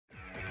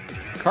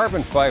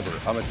Carbon fiber,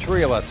 a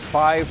material that's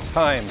 5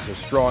 times as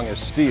strong as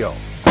steel,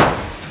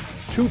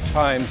 2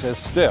 times as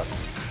stiff,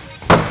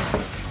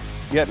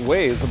 yet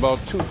weighs about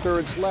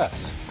 2/3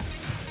 less.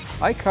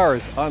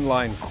 iCar's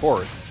online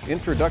course,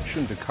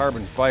 Introduction to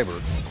Carbon Fiber,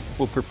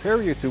 will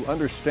prepare you to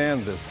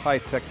understand this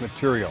high-tech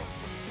material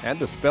and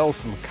dispel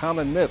some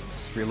common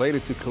myths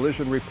related to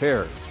collision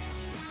repairs.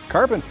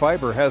 Carbon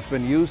fiber has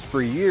been used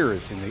for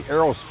years in the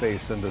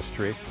aerospace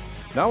industry.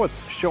 Now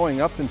it's showing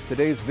up in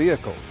today's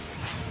vehicles.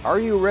 Are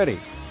you ready?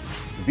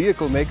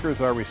 Vehicle makers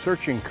are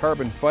researching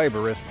carbon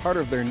fiber as part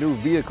of their new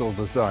vehicle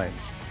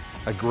designs,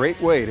 a great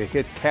way to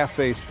hit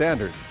CAFE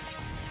standards.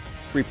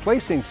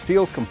 Replacing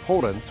steel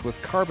components with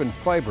carbon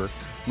fiber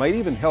might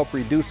even help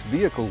reduce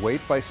vehicle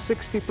weight by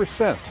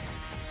 60%.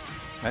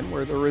 And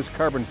where there is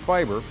carbon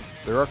fiber,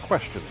 there are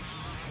questions.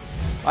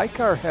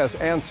 iCar has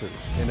answers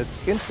in its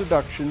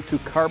Introduction to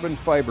Carbon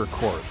Fiber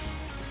course.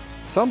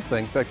 Some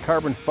think that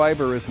carbon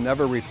fiber is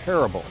never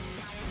repairable.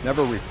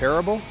 Never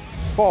repairable?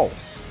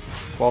 False.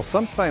 While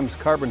sometimes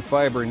carbon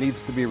fiber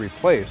needs to be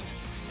replaced,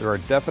 there are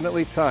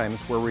definitely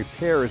times where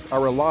repairs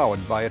are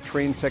allowed by a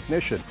trained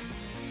technician.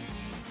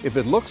 If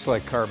it looks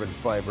like carbon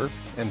fiber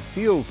and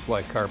feels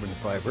like carbon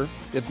fiber,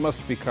 it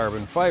must be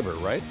carbon fiber,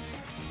 right?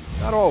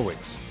 Not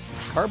always.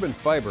 Carbon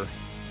fiber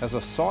has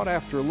a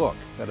sought-after look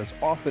that is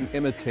often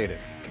imitated.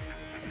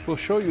 We'll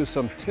show you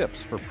some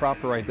tips for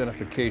proper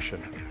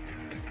identification.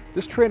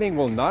 This training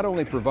will not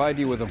only provide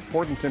you with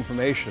important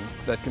information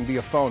that can be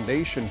a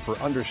foundation for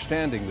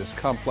understanding this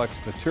complex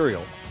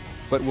material,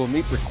 but will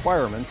meet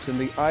requirements in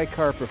the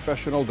iCar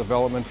Professional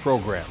Development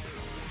Program.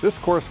 This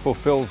course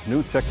fulfills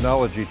new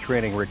technology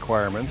training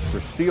requirements for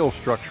steel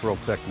structural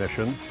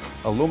technicians,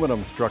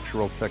 aluminum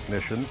structural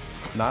technicians,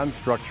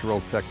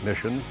 non-structural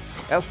technicians,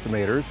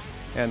 estimators,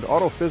 and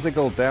auto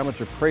physical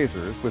damage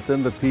appraisers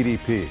within the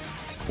PDP.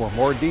 For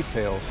more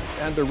details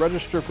and to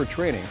register for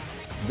training,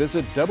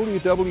 visit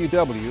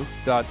www.i-car.com.